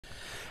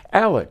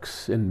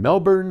Alex in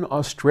Melbourne,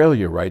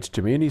 Australia writes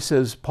to me and he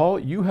says, Paul,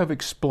 you have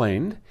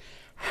explained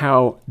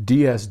how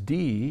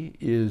DSD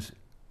is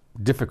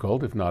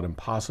difficult, if not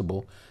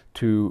impossible,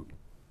 to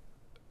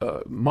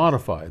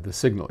modify the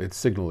signal, its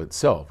signal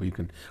itself.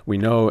 We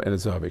know,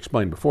 as I've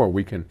explained before,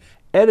 we can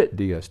edit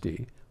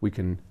DSD. We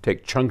can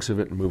take chunks of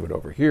it and move it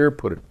over here,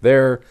 put it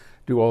there,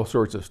 do all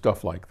sorts of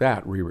stuff like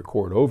that,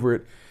 re-record over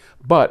it.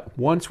 But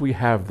once we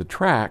have the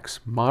tracks,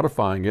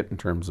 modifying it in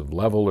terms of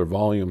level or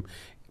volume,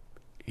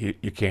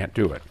 you can't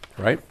do it,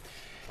 right?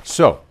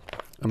 So,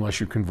 unless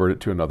you convert it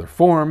to another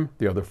form,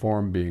 the other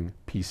form being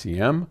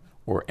PCM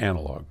or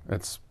analog.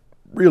 That's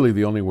really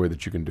the only way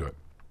that you can do it.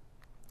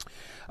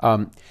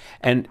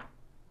 And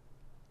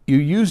you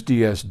use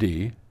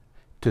DSD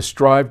to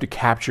strive to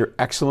capture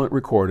excellent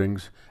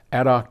recordings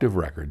at Octave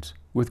Records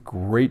with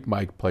great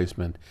mic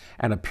placement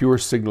and a pure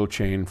signal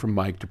chain from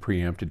mic to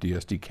preamp to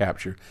DSD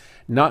capture,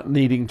 not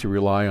needing to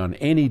rely on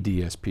any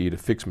DSP to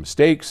fix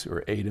mistakes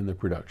or aid in the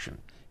production.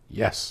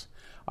 Yes,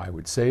 I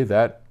would say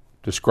that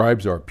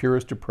describes our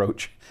purest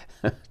approach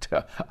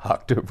to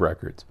Octave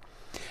Records.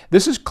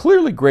 This is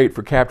clearly great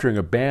for capturing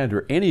a band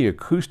or any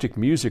acoustic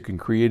music and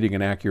creating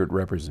an accurate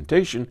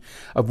representation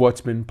of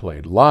what's been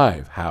played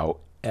live.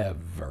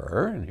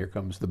 However, and here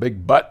comes the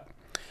big but,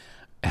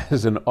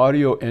 as an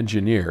audio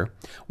engineer,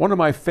 one of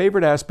my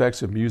favorite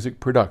aspects of music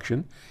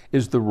production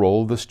is the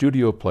role the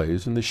studio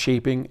plays in the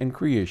shaping and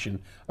creation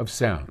of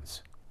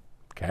sounds.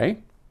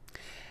 Okay?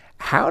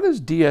 How does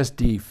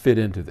DSD fit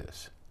into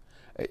this?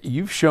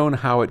 You've shown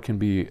how it can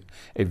be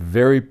a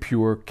very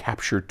pure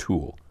capture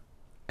tool.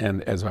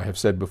 And as I have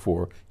said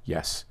before,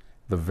 yes,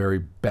 the very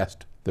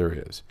best there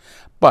is.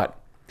 But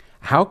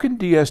how can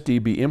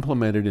DSD be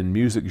implemented in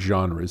music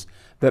genres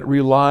that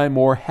rely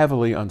more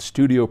heavily on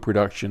studio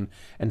production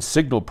and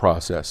signal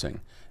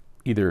processing,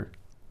 either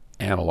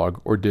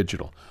analog or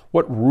digital?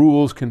 What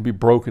rules can be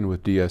broken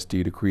with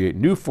DSD to create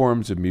new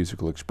forms of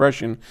musical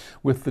expression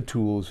with the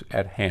tools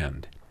at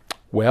hand?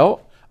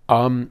 Well,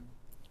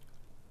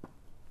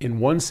 in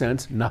one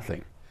sense,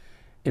 nothing.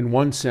 In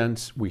one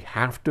sense, we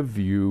have to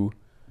view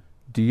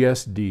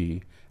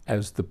DSD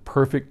as the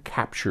perfect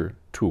capture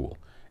tool.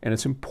 And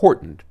it's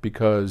important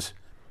because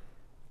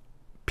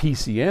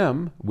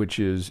PCM, which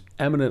is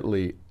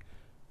eminently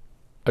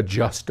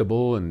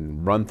adjustable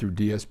and run through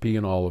DSP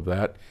and all of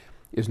that,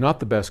 is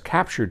not the best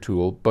capture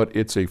tool, but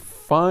it's a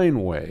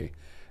fine way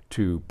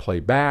to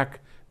play back,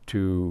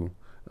 to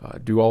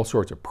do all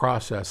sorts of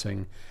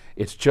processing.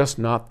 It's just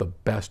not the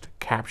best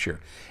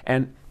capture.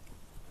 And,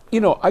 you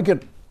know, I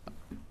get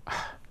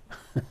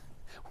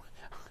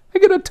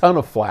a ton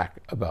of flack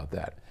about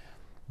that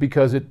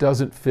because it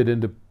doesn't fit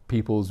into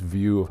people's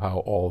view of how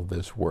all of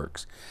this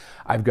works.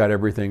 I've got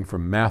everything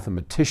from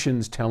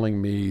mathematicians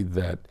telling me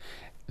that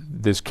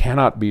this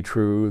cannot be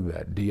true,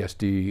 that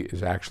DSD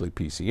is actually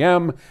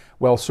PCM,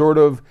 well, sort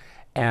of,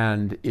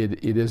 and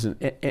it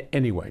isn't.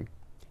 Anyway,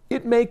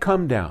 it may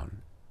come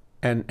down,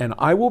 and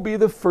I will be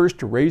the first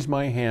to raise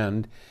my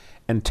hand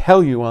and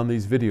tell you on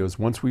these videos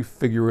once we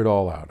figure it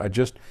all out. I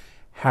just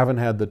haven't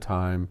had the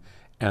time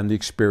and the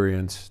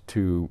experience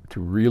to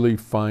really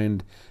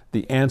find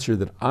the answer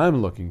that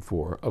I'm looking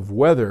for of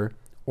whether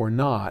or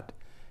not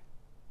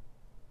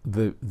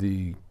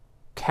the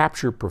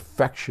capture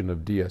perfection of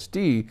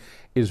DSD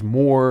is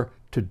more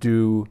to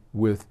do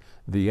with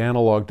the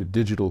analog to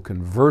digital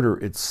converter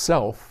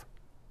itself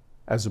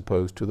as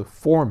opposed to the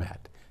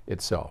format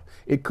itself.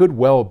 It could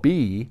well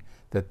be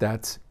that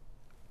that's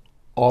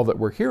all that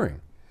we're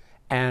hearing.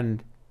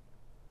 And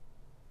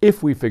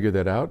if we figure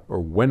that out, or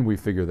when we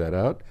figure that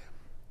out,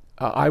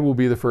 I will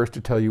be the first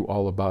to tell you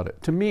all about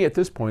it. To me, at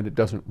this point, it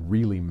doesn't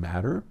really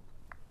matter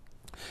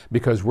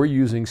because we're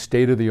using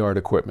state-of-the-art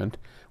equipment.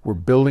 We're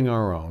building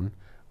our own.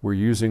 We're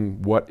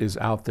using what is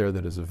out there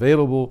that is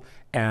available.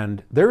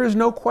 And there is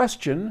no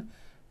question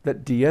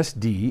that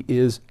DSD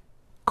is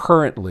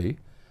currently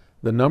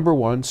the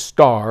 #1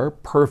 star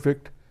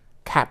perfect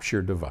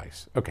capture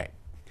device. Okay,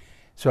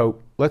 so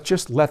let's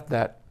just let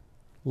that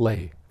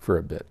lay for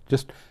a bit.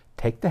 Just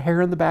take the hair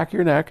in the back of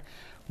your neck,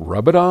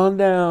 rub it on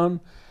down,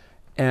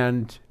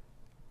 and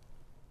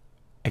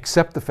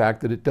accept the fact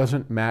that it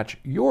doesn't match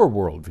your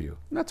worldview.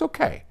 And that's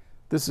okay.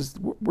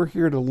 We're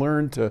here to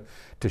learn to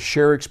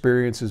share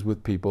experiences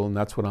with people, and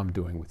that's what I'm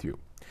doing with you.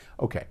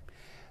 Okay,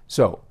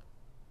 so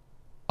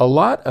a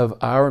lot of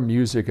our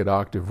music at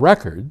Octave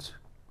Records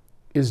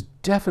is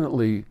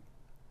definitely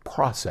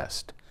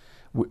processed.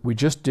 We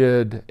just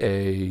did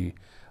a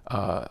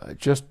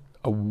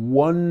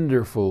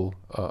wonderful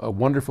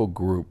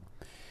group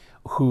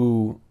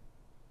who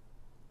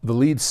the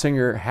lead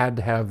singer had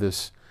to have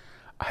this,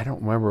 I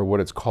don't remember what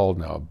it's called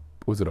now.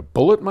 Was it a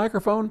bullet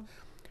microphone?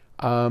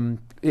 Forgive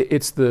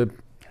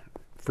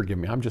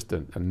me, I'm just a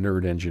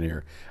nerd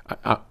engineer.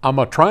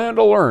 I'm trying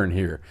to learn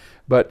here,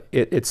 but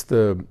it's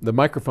the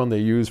microphone they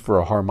use for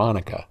a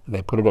harmonica.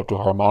 They put it up to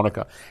a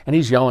harmonica, and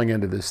he's yelling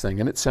into this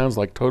thing, and it sounds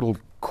like total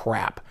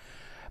crap.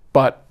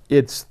 But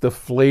it's the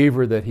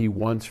flavor that he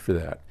wants for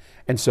that.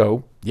 And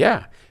so,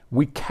 yeah,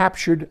 we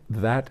captured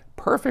that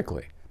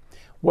perfectly.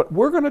 What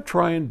we're going to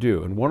try and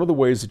do, and one of the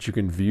ways that you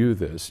can view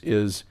this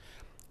is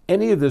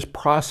any of this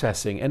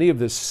processing, any of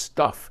this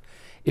stuff,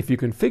 if you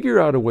can figure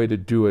out a way to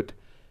do it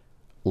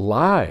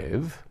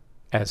live,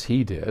 as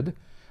he did.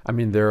 I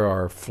mean, there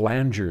are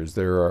flangers,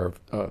 there are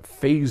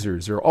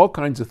phasers, there are all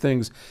kinds of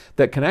things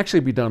that can actually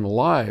be done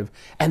live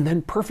and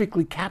then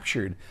perfectly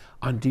captured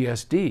on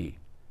DSD.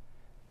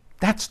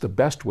 That's the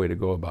best way to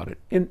go about it,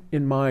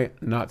 in my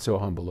not so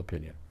humble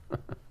opinion.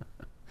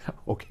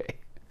 Okay,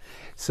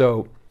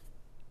 so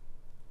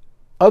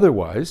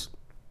otherwise,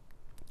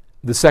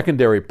 the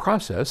secondary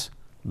process,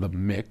 the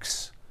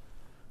mix,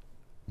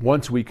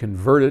 once we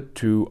convert it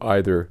to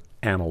either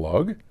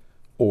analog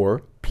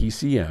or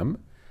PCM,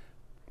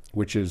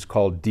 which is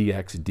called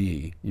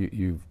DXD.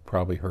 You've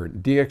probably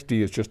heard.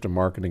 DXD is just a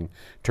marketing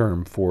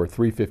term for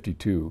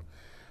 352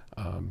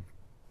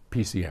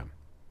 PCM.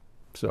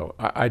 So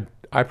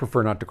I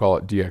prefer not to call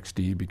it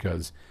DXD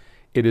because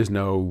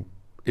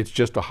it's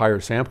just a higher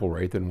sample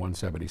rate than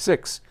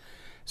 176.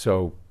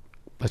 So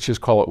let's just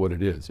call it what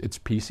it is. It's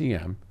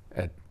PCM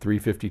at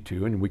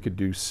 352, and we could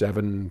do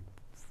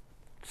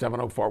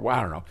 704. Well,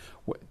 I don't know.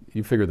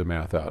 You figure the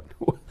math out.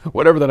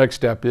 Whatever the next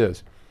step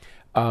is.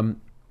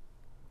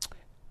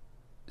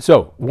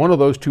 So one of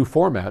those two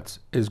formats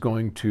is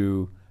going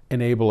to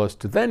enable us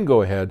to then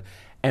go ahead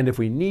and, if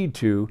we need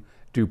to,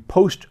 do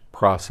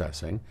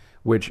post-processing,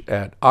 which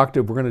at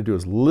Octave we're going to do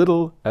as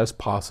little as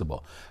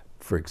possible.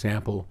 For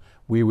example,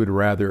 we would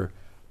rather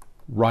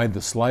ride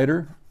the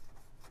slider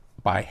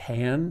by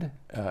hand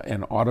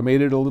and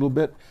automate it a little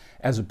bit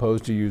as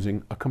opposed to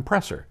using a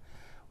compressor.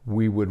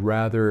 We would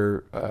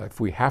rather, if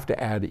we have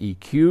to add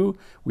EQ,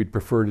 we'd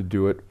prefer to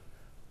do it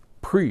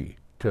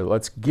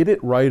let's get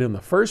it right in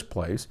the first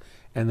place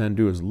and then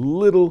do as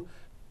little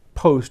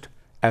post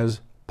as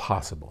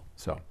possible.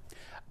 So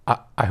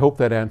I hope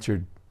that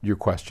answered your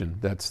question.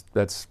 That's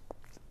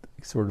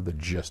sort of the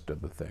gist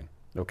of the thing,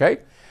 okay?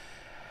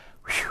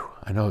 Whew,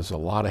 I know there's a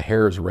lot of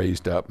hairs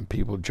raised up and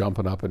people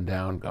jumping up and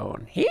down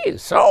going, he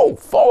is so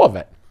full of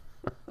it.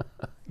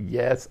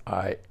 Yes,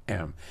 I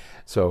am.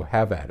 So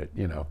have at it.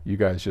 You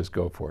guys just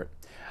go for it.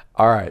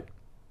 All right,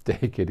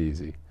 take it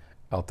easy.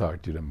 I'll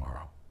talk to you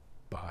tomorrow.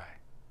 Bye.